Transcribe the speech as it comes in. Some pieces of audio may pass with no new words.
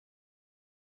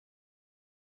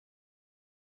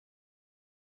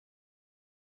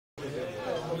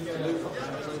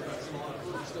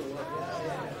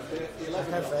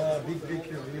have a big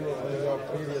review on your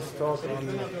previous talk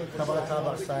on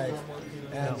Kaba side,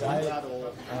 and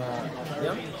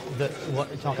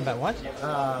Talk about what?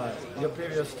 Your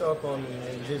previous talk on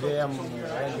JVM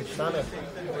language summit.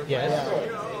 Yes.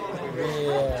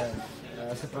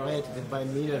 We separated it by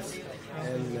meters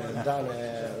and done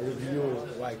a review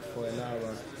like for an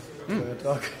hour for the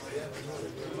talk.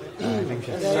 Have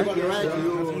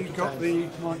you got the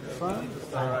microphone?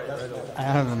 I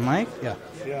have the mic. Yeah.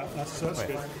 Yeah, that's good.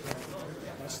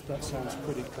 That sounds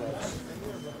pretty close.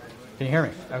 Can you hear me?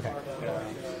 Okay.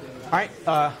 All right.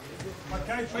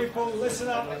 Okay, people, listen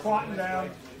up, quieten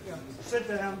down, sit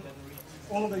down,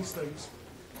 all of these things.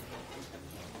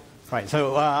 Right.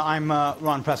 So I'm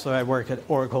Ron Pressler. I work at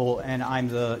Oracle, and I'm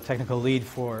the technical lead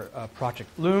for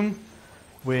Project Loom,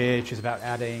 which is about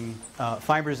adding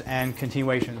fibers and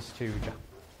continuations to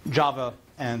Java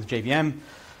and JVM,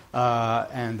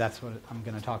 and that's what I'm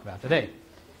going to talk about today.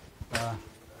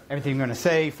 Everything I'm going to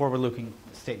say, forward-looking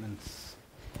statements.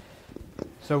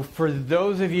 So for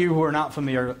those of you who are not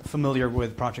familiar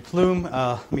with Project Loom,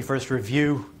 let me first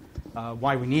review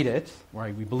why we need it,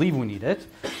 why we believe we need it.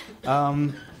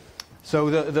 So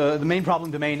the main problem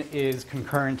domain is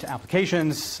concurrent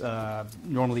applications,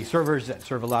 normally servers that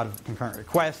serve a lot of concurrent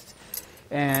requests.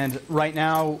 And right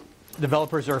now,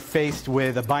 developers are faced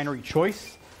with a binary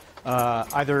choice.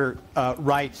 Either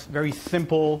write very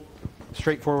simple,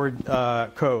 straightforward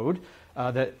code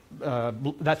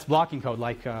that's blocking code,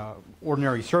 like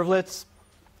ordinary servlets,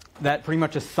 that pretty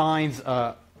much assigns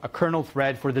a kernel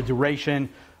thread for the duration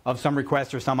of some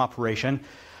request or some operation.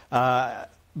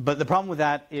 But the problem with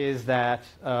that is that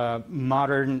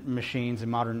modern machines and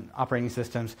modern operating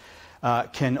systems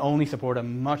can only support a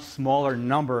much smaller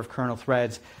number of kernel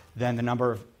threads than the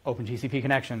number of OpenTCP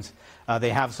connections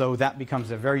they have, so that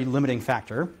becomes a very limiting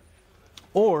factor.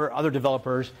 Or other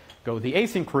developers go the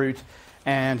async route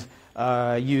and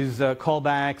use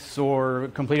callbacks or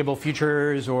completable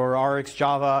futures or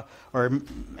RxJava or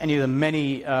any of the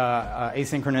many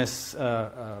asynchronous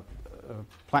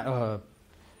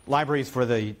libraries for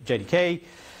the JDK,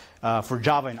 for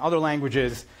Java and other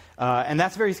languages. And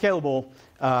that's very scalable,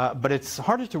 but it's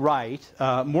harder to write.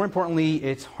 More importantly,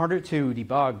 it's harder to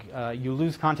debug. You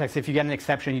lose context. If you get an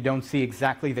exception, you don't see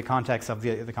exactly the context of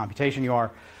the computation you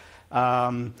are.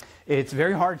 It's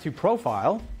very hard to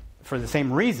profile for the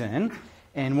same reason.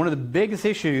 And one of the biggest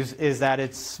issues is that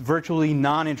it's virtually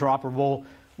non-interoperable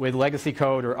with legacy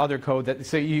code or other code.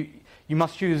 So you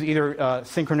must choose either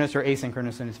synchronous or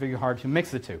asynchronous, and it's very hard to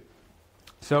mix the two.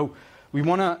 So we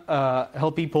want to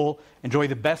help people enjoy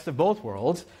the best of both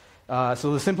worlds.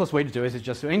 So the simplest way to do it is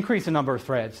just to increase the number of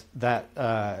threads that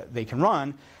they can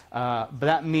run. But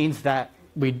that means that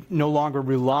we no longer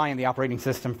rely on the operating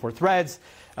system for threads.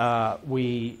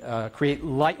 We create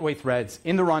lightweight threads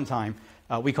in the runtime.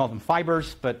 We call them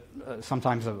fibers, but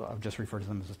sometimes I'll just refer to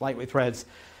them as lightweight threads.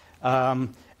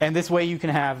 And this way you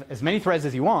can have as many threads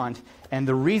as you want. And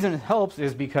the reason it helps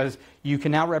is because you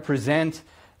can now represent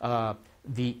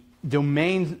the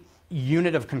domain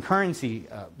unit of concurrency,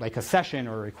 like a session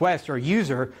or a request or a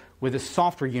user, with a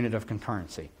software unit of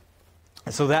concurrency.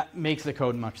 So that makes the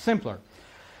code much simpler.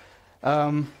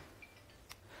 From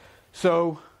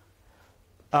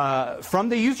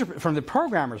the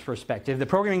programmer's perspective, the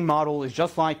programming model is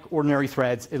just like ordinary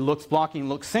threads. It looks blocking,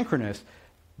 looks synchronous,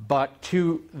 but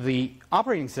to the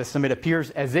operating system, it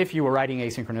appears as if you were writing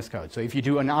asynchronous code. So if you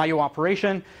do an I/O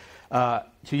operation, to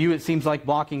you it seems like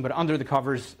blocking, but under the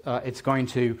covers, it's going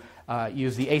to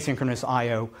use the asynchronous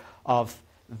I/O of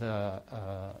the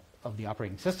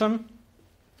operating system.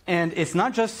 And it's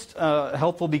not just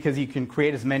helpful because you can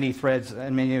create as many threads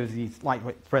and many of these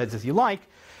lightweight threads as you like,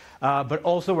 but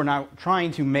also we're now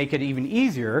trying to make it even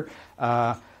easier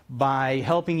by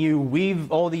helping you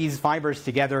weave all these fibers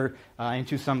together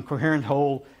into some coherent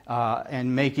whole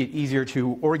and make it easier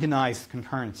to organize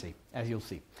concurrency, as you'll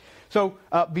see. So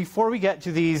before we get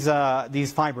to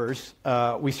these fibers,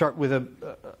 we start with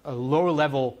a lower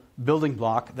level building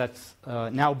block that's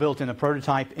now built in a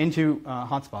prototype into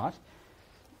Hotspot,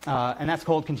 and that's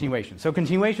called continuation. So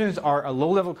continuations are a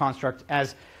low-level construct,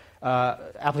 as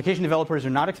application developers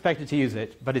are not expected to use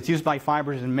it, but it's used by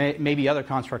fibers, and maybe other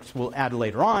constructs we'll add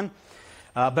later on.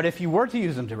 But if you were to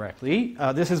use them directly,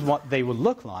 this is what they would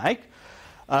look like.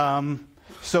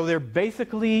 So they're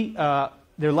basically,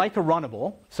 they're like a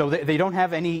runnable, so they don't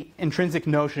have any intrinsic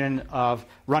notion of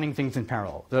running things in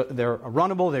parallel. They're a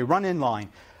runnable, they run in line.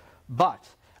 But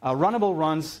a runnable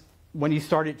runs when you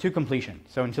start it to completion,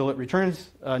 so until it returns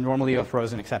normally or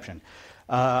throws an exception.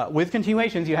 With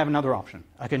continuations, you have another option.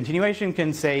 A continuation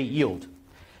can say yield.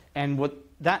 And what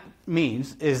that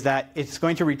means is that it's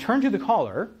going to return to the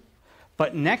caller,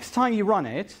 But next time you run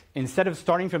it, instead of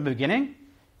starting from the beginning,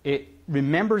 it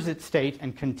remembers its state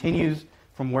and continues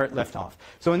from where it left off.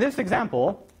 So in this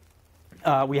example,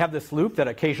 we have this loop that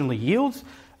occasionally yields,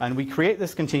 and we create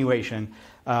this continuation,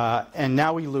 and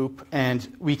now we loop, and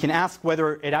we can ask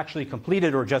whether it actually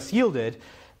completed or just yielded,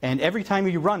 and every time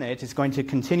you run it, it's going to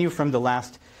continue from the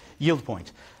last yield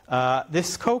point. This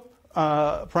scope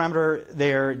parameter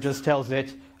there just tells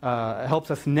it,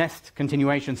 helps us nest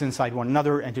continuations inside one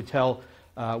another and to tell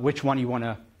which one you want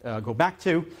to go back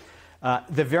to.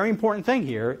 The very important thing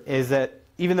here is that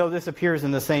even though this appears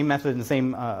in the same method, in the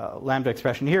same lambda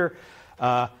expression here,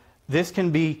 this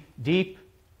can be deep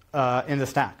in the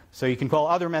stack. So you can call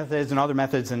other methods,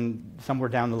 and somewhere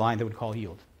down the line they would call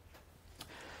yield.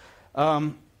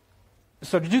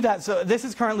 So to do that, so this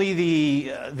is currently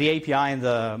the API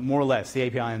and more or less the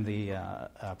API and the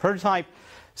prototype.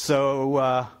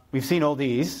 So we've seen all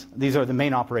these. These are the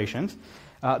main operations.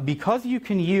 Because you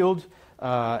can yield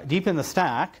deep in the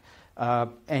stack,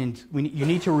 and you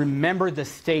need to remember the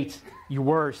state you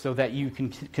were so that you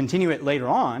can continue it later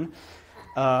on,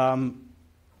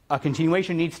 a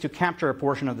continuation needs to capture a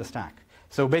portion of the stack.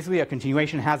 So basically a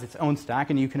continuation has its own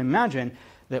stack, and you can imagine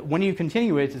that when you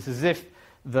continue it, it's as if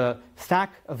the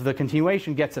stack of the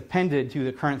continuation gets appended to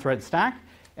the current thread stack,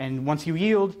 and once you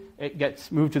yield, it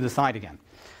gets moved to the side again.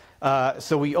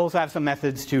 So we also have some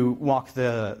methods to walk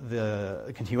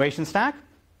the continuation stack.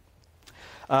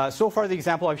 So far, the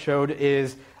example I've showed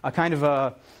is a kind of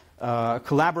a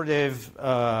collaborative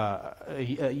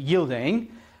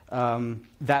yielding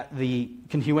that the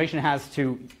continuation has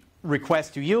to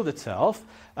request to yield itself.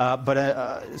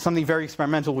 But something very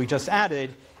experimental we just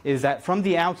added is that from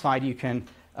the outside you can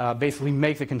basically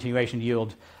make the continuation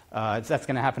yield. That's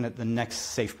going to happen at the next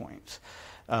safe point.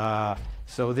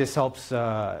 So this helps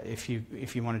if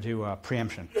you want to do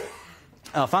preemption.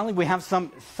 Finally, we have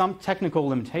some technical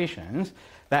limitations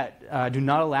that do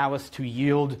not allow us to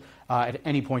yield at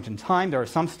any point in time. There are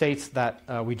some states that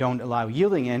we don't allow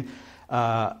yielding in.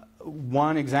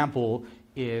 One example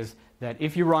is that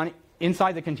if you run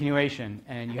inside the continuation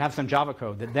and you have some Java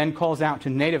code that then calls out to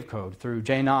native code through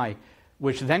JNI,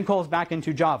 which then calls back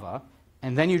into Java,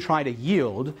 and then you try to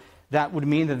yield, that would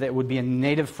mean that there would be a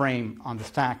native frame on the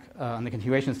stack, on the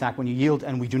continuation stack when you yield,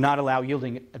 and we do not allow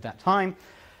yielding at that time.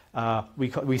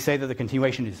 We say that the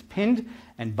continuation is pinned,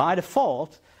 and by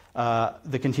default,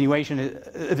 the continuation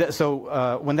is,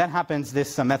 when that happens,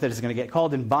 this method is going to get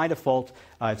called, and by default,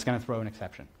 it's going to throw an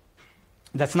exception.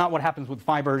 That's not what happens with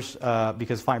fibers,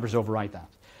 because fibers override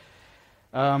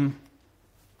that.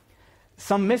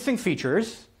 Some missing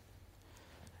features.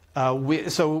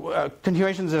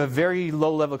 Continuation is a very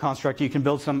low-level construct. You can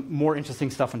build some more interesting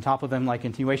stuff on top of them, like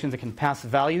continuations that can pass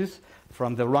values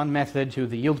from the run method to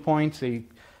the yield point. So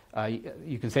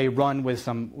you can say run with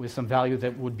some value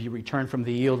that would be returned from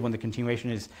the yield when the continuation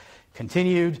is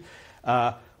continued.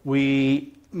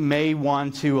 We may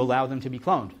want to allow them to be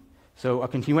cloned. So a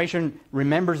continuation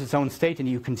remembers its own state, and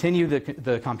you continue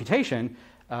the computation.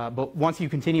 But once you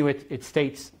continue it, its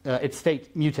state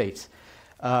mutates.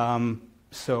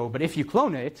 But if you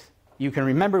clone it, you can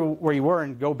remember where you were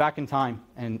and go back in time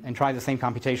and try the same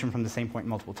computation from the same point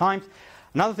multiple times.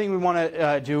 Another thing we want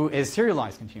to do is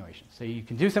serialize continuation. So you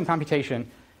can do some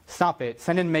computation, stop it,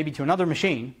 send it maybe to another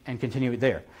machine, and continue it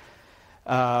there.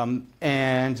 A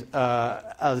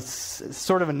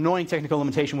sort of annoying technical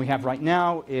limitation we have right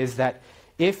now is that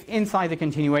if inside the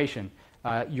continuation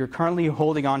you're currently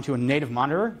holding on to a native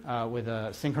monitor with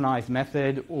a synchronized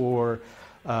method or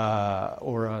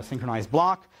a synchronized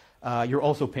block, you're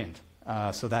also pinned.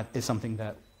 So that is something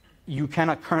that you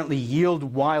cannot currently yield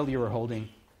while you're holding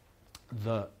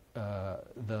the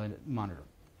monitor.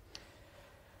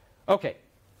 Okay,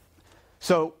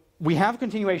 so we have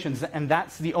continuations, and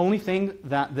that's the only thing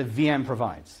that the VM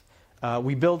provides.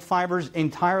 We build fibers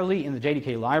entirely in the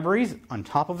JDK libraries on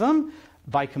top of them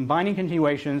by combining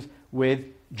continuations with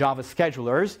Java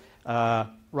schedulers.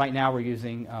 Right now we're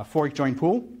using fork join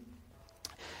pool.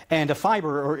 And a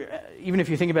fiber, or even if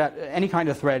you think about any kind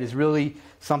of thread, is really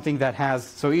something that has,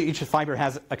 so each fiber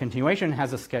has a continuation,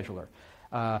 has a scheduler.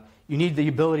 You need the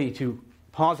ability to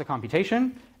pause a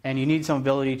computation, and you need some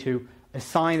ability to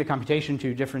assign the computation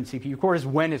to different CPU cores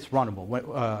when it's runnable.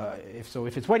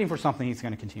 If it's waiting for something, it's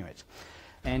going to continue it.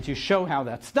 And to show how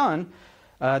that's done,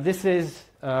 this is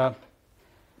a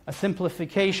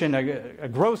simplification, a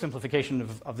gross simplification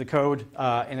of the code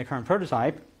in the current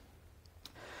prototype.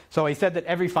 So I said that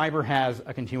every fiber has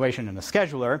a continuation and a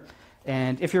scheduler.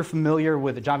 And if you're familiar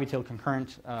with the JavaTil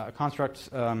concurrent constructs,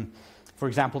 for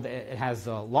example, it has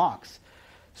locks.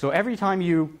 So every time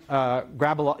you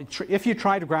grab a lock, if you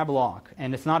try to grab a lock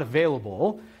and it's not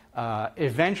available,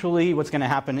 Eventually, what's going to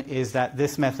happen is that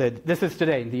this method, this is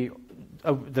today, the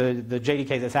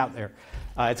JDK that's out there,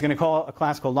 it's going to call a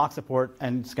class called lock support,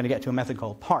 and it's going to get to a method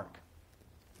called park.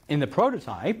 In the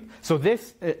prototype, so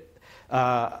this, in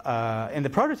the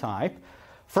prototype,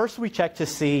 first we check to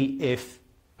see if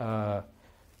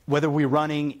whether we're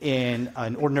running in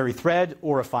an ordinary thread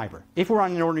or a fiber. If we're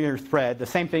on an ordinary thread, the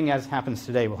same thing as happens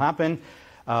today will happen.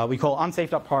 We call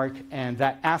unsafe.park, and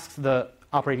that asks the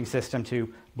operating system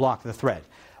to block the thread.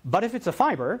 But if it's a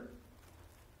fiber,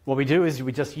 what we do is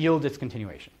we just yield its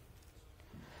continuation.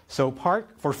 So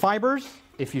park for fibers,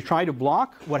 if you try to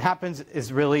block, what happens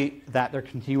is really that their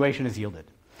continuation is yielded.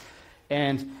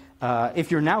 And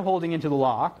if you're now holding onto the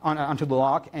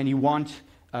lock, and you want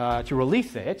to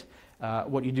release it,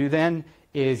 what you do then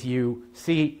is you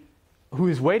see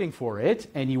who's waiting for it,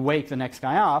 and you wake the next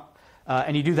guy up,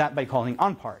 and you do that by calling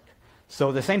onPark.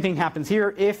 So the same thing happens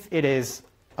here. If it is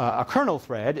a kernel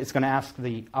thread, it's going to ask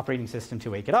the operating system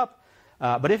to wake it up.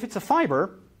 But if it's a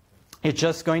fiber, it's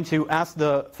just going to ask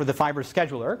for the fiber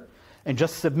scheduler and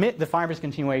just submit the fiber's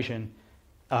continuation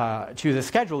to the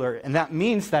scheduler. And that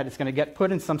means that it's going to get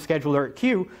put in some scheduler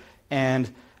queue. And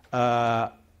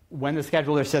when the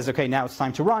scheduler says, OK, now it's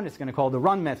time to run, it's going to call the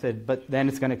run method. But then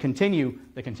it's going to continue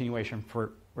the continuation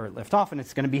for where it left off. And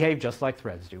it's going to behave just like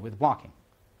threads do with blocking.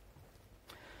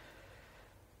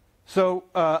 So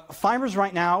fibers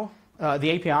right now,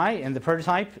 the API and the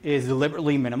prototype is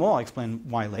deliberately minimal. I'll explain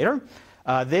why later.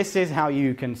 This is how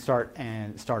you can start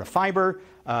a fiber.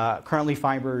 Currently,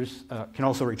 fibers can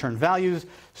also return values,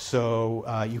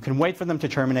 so you can wait for them to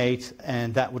terminate,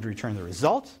 and that would return the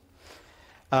result.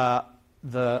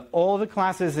 All the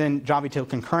classes in Java util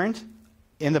concurrent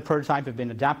in the prototype have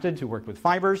been adapted to work with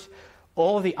fibers.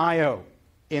 All of the I/O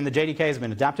in the JDK has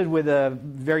been adapted with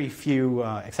very few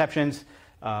exceptions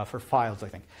for files, I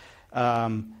think.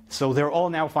 So they're all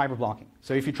now fiber blocking.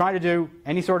 So if you try to do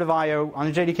any sort of I/O on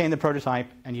the JDK in the prototype,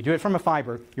 and you do it from a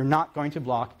fiber, you're not going to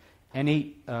block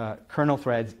any kernel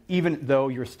threads, even though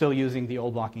you're still using the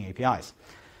old blocking APIs.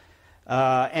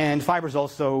 And fibers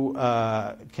also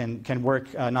can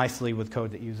work nicely with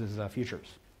code that uses futures.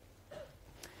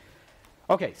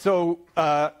 OK, so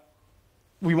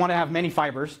we want to have many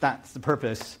fibers. That's the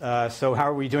purpose. So how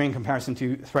are we doing in comparison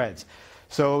to threads?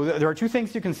 So there are two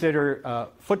things to consider,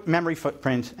 memory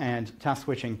footprint and task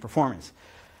switching performance.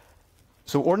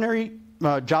 So ordinary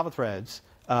Java threads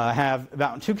have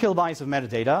about 2 kilobytes of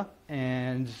metadata,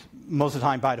 and most of the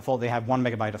time, by default, they have 1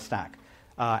 megabyte of stack.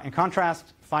 In contrast,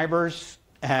 fibers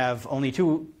have only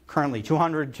currently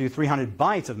 200 to 300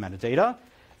 bytes of metadata,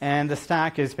 and the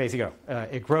stack is pay as you go.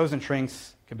 It grows and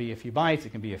shrinks. It can be a few bytes. It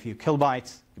can be a few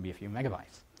kilobytes. It can be a few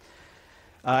megabytes.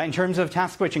 In terms of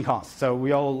task switching costs, so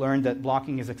we all learned that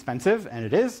blocking is expensive, and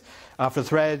it is. For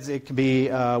threads, it can be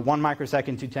 1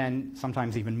 microsecond to 10,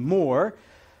 sometimes even more.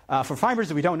 For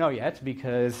fibers, we don't know yet,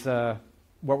 because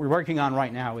what we're working on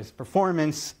right now is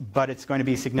performance, but it's going to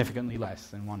be significantly less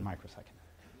than 1 microsecond.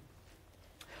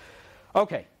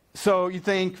 OK, so you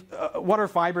think, what are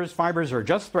fibers? Fibers are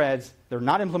just threads. They're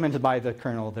not implemented by the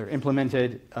kernel. They're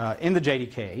implemented in the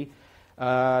JDK.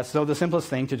 So the simplest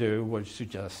thing to do was to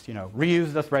just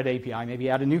reuse the thread API, maybe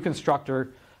add a new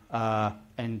constructor,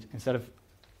 and instead of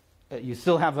you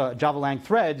still have a Java lang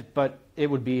thread, but it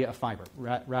would be a fiber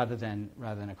rather than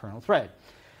a kernel thread.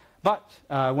 But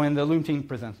when the Loom team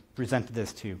presented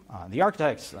this to the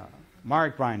architects,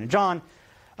 Mark, Brian, and John,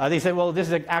 they said, well, this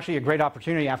is actually a great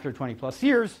opportunity after 20 plus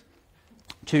years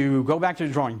to go back to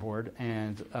the drawing board,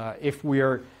 and if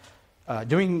we're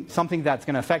doing something that's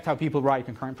going to affect how people write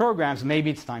concurrent programs, maybe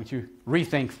it's time to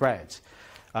rethink threads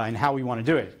and how we want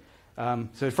to do it.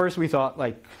 So at first we thought,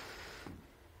 like,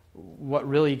 what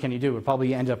really can you do? We'd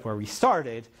probably end up where we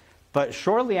started. But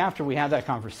shortly after we had that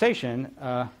conversation,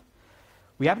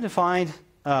 we happened to find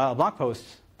a blog post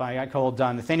by a guy called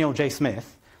Nathaniel J.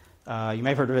 Smith. You may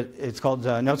have heard of it. It's called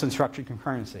Notes on Structured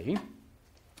Concurrency,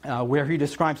 where he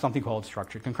describes something called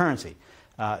structured concurrency.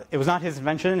 It was not his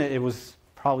invention. It was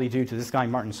probably due to this guy,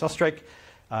 Martin Sustrick,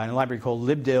 in a library called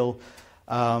libdil,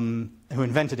 who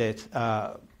invented it.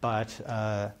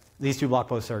 But these two blog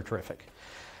posts are terrific.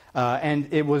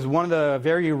 And it was one of the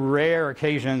very rare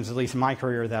occasions, at least in my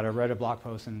career, that I read a blog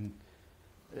post and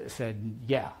said,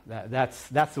 yeah, that's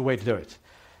the way to do it.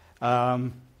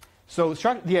 So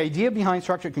the idea behind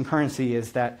structured concurrency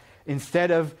is that instead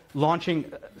of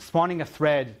spawning a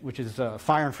thread, which is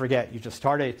fire and forget, you just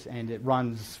start it and it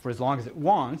runs for as long as it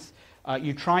wants,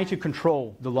 you try to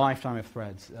control the lifetime of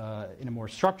threads in a more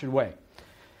structured way.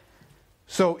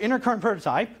 So in our current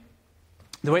prototype,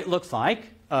 the way it looks like,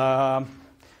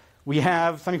 we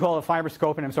have something called a fiber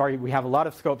scope, and I'm sorry, we have a lot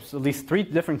of scopes, at least 3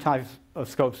 different types of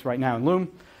scopes right now in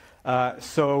Loom.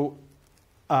 Inside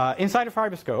a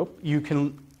fiber scope, you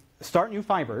can start new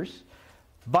fibers,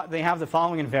 but they have the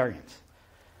following invariant.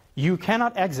 You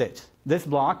cannot exit this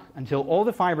block until all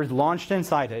the fibers launched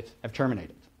inside it have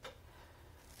terminated.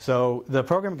 So the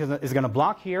program is going to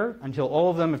block here until all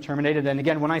of them have terminated. And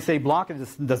again, when I say block, it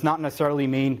does not necessarily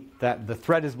mean that the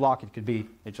thread is blocked. It could be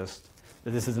that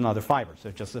this is another fiber.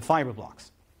 So just the fiber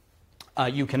blocks.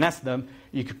 You can nest them.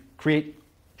 You could create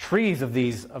trees of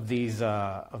these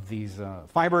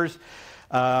fibers.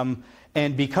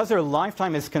 And because their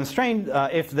lifetime is constrained,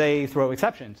 if they throw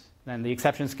exceptions, then the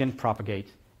exceptions can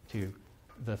propagate to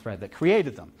the thread that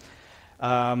created them.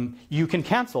 You can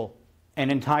cancel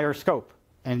an entire scope,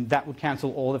 and that would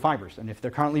cancel all the fibers. And if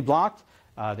they're currently blocked,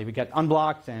 they would get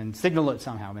unblocked and signal it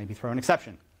somehow, maybe throw an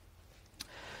exception.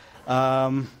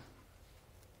 What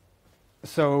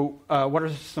are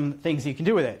some things you can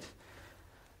do with it?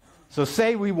 So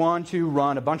say we want to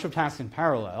run a bunch of tasks in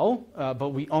parallel,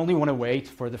 but we only want to wait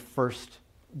for the first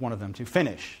one of them to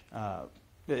finish.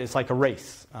 It's like a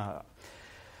race.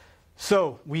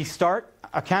 So we start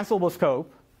a cancelable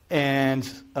scope, and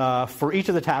for each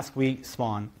of the tasks we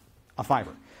spawn a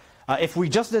fiber. If we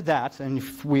just did that, and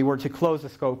if we were to close the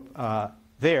scope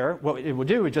there, what it would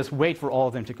do is just wait for all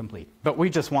of them to complete. But we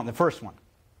just want the first one.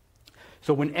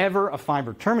 So whenever a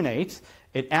fiber terminates,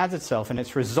 it adds itself and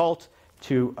its result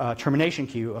to a termination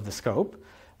queue of the scope,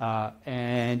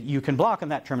 and you can block on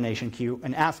that termination queue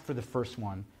and ask for the first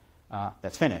one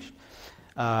that's finished.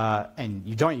 And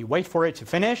you wait for it to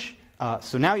finish.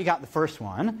 So now you got the first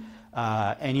one,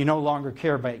 and you no longer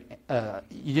care about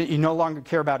you no longer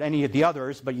care about any of the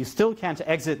others, but you still can't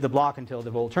exit the block until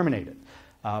they've all terminated.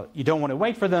 You don't want to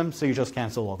wait for them, so you just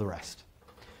cancel all the rest.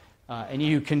 And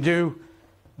you can do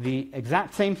the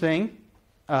exact same thing,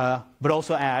 but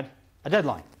also add a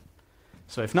deadline.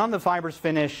 So if none of the fibers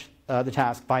finish the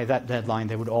task by that deadline,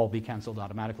 they would all be canceled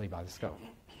automatically by the scope.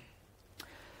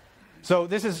 So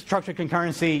this is structured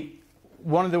concurrency,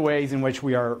 one of the ways in which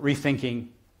we are rethinking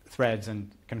threads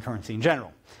and concurrency in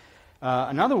general.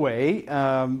 Another way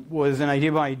was an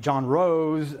idea by John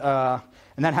Rose,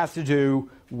 and that has to do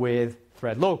with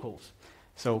thread locals.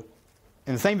 So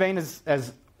in the same vein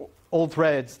as old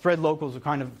threads, thread locals are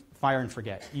kind of fire and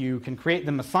forget. You can create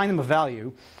them, assign them a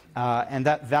value, and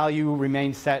that value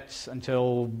remains set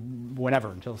until whenever,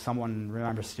 until someone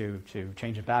remembers to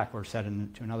change it back or set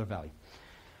it to another value.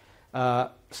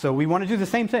 So we want to do the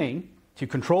same thing to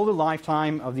control the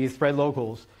lifetime of these thread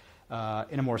locals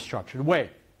in a more structured way.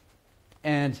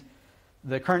 And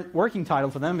the current working title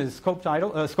for them is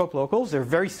scope locals. They're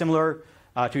very similar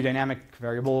to dynamic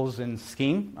variables in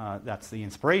Scheme. That's the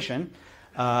inspiration.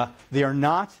 They are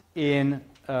not in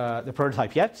the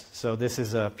prototype yet, so this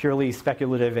is a purely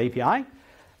speculative API.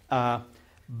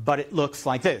 But it looks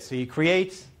like this. So you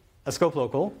create a scope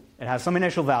local. It has some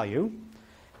initial value.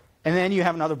 And then you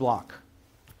have another block.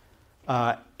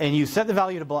 And you set the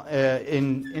value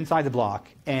to inside the block.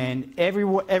 And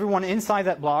everyone inside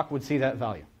that block would see that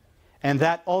value. And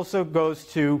that also goes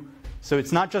to, so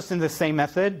it's not just in the same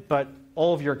method, but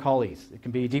all of your callees. It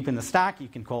can be deep in the stack. You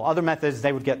can call other methods.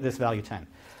 They would get this value 10.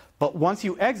 But once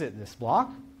you exit this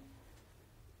block,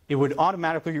 it would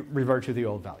automatically revert to the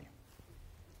old value.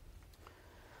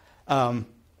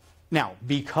 Now,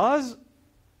 because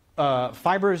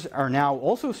fibers are now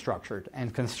also structured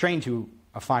and constrained to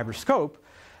a fiber scope,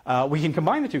 we can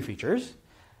combine the two features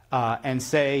and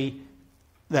say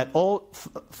that all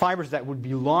fibers that would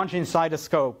be launched inside a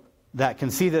scope that can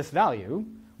see this value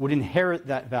would inherit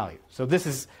that value. So this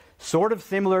is sort of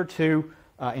similar to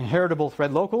inheritable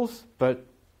thread locals, but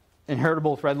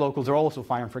inheritable thread locals are also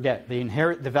fire and forget. They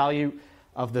inherit the value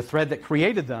of the thread that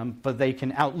created them, but they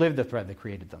can outlive the thread that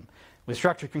created them. With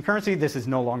structured concurrency, this is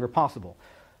no longer possible.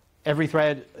 Every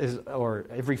thread or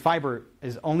every fiber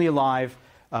is only alive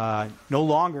no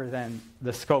longer than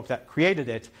the scope that created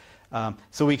it,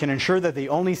 so we can ensure that they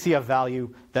only see a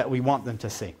value that we want them to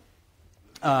see.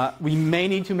 We may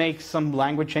need to make some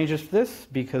language changes for this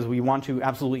because we want to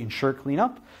absolutely ensure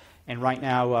cleanup. And right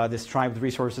now, this try with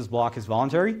resources block is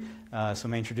voluntary. So I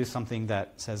may introduce something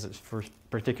that says that for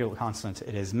particular constants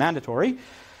it is mandatory.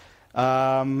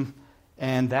 And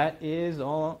that is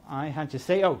all I had to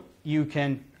say. Oh, you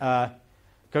can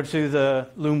go to the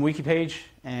Loom wiki page.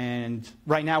 And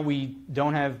right now we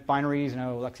don't have binaries.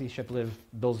 No, Lexi Shipliv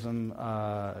builds them.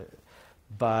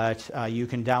 But you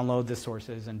can download the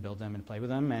sources and build them and play with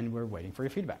them. And we're waiting for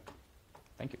your feedback.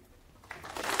 Thank you.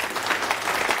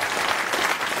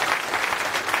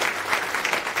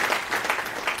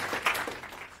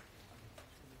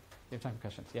 You have time for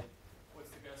questions? Yeah.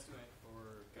 What's the best way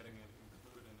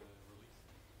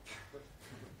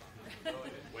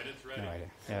No idea.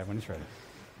 Yeah, when it's ready.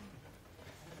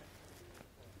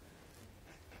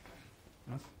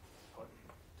 Yes? How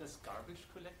does garbage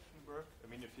collection work? I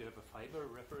mean, if you have a fiber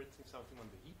referencing something on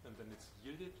the heap and then it's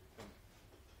yielded from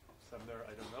somewhere,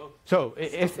 I don't know. So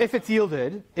if it's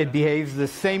yielded, it behaves the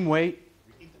same way.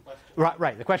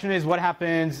 Right. The question is, what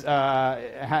happens?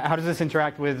 How does this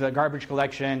interact with garbage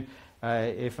collection?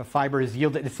 If a fiber is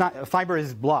yielded, it's not. A fiber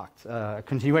is blocked.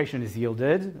 Continuation is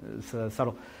yielded. It's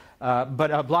subtle.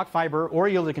 But a blocked fiber or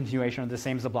yielded continuation are the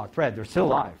same as a blocked thread. They're still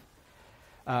alive.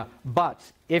 But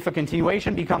if a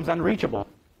continuation becomes unreachable,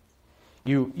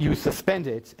 you suspend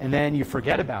it and then you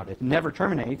forget about it, never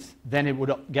terminates, then it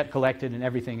would get collected and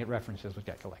everything it references would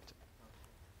get collected.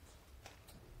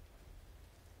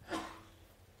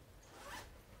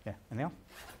 Yeah, anything else?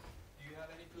 Do you have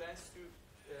any plans to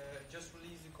just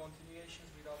release the continuations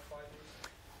without fibers?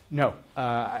 No.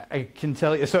 I can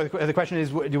tell you. So the question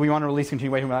is, do we want to release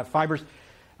continuation without fibers?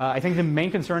 I think the main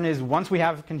concern is once we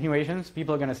have continuations,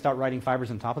 people are going to start writing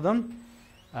fibers on top of them.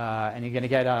 And you're going to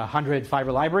get 100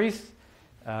 fiber libraries.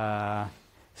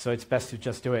 So it's best to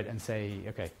just do it and say,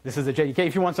 okay, this is a JDK.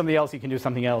 If you want something else, you can do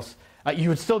something else. You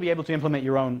would still be able to implement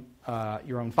your own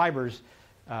fibers,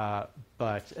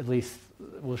 but at least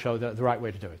we'll show the right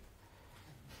way to do it.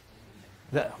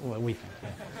 Well, we think.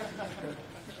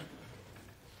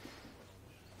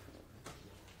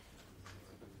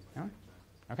 Yeah. All right.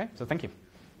 Okay, so thank you.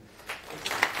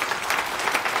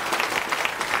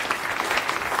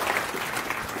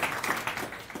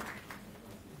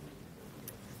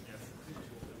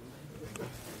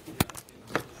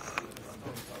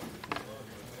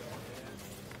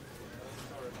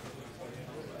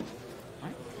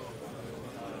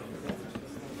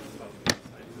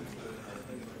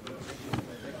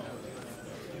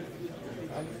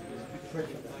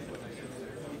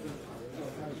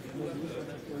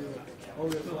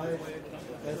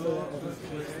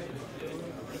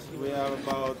 We have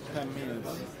about 10 minutes.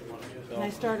 So Can I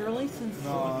start early since?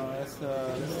 no, let's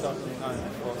start behind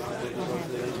because we don't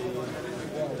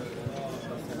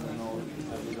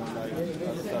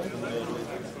like starting late.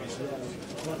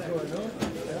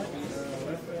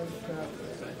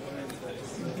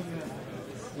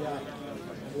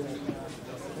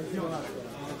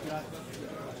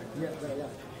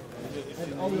 If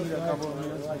you need a couple of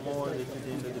minutes more, if you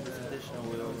did the presentation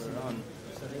will run.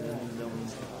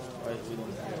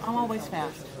 I'm always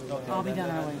fast. I'll be done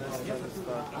early.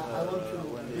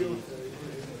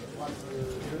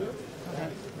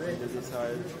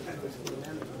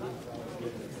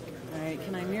 All right,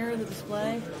 can I mirror the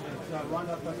display?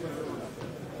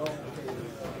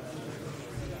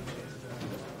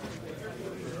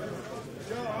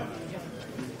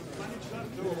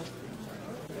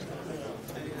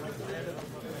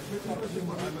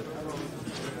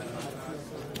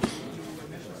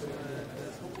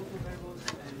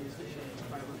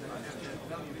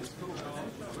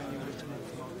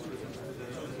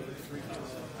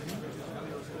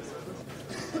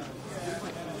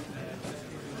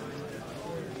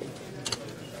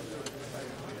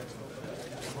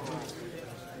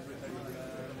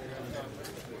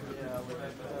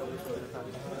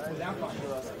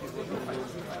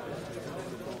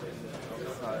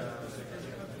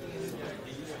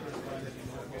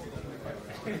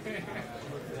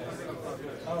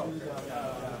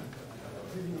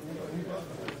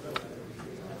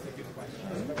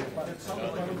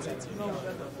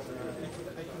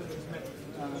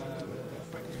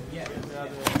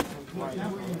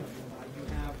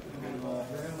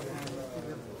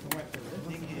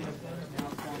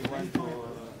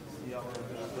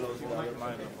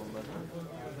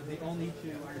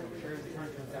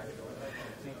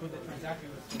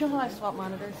 You know how I swap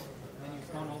monitors?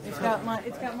 It's got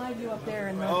my view up there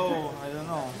and the Oh, I don't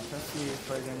know. Let's see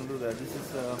if I can do that. This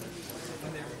is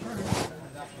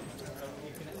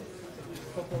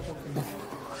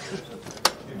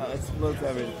explodes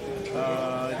everything.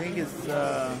 I think it's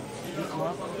this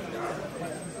one.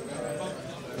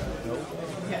 Nope.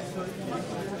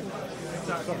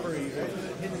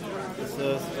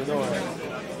 It's Fedora.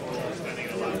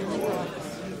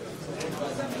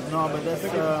 No, but that's.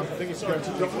 I think it's going to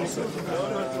drop the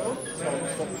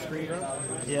screen.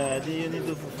 Yeah, do you need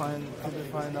to define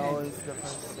all these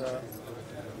different.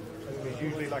 It's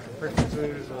usually like a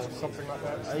preferences or something like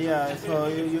that. Yeah, so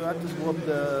you have to swap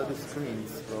the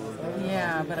screens. Probably.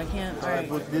 yeah, but I can't. So I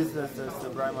put this as the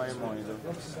primary monitor.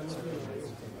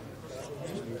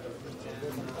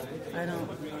 I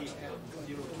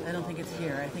don't think it's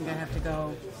here. I think I have to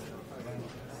go.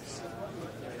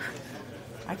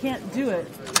 I can't do it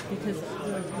because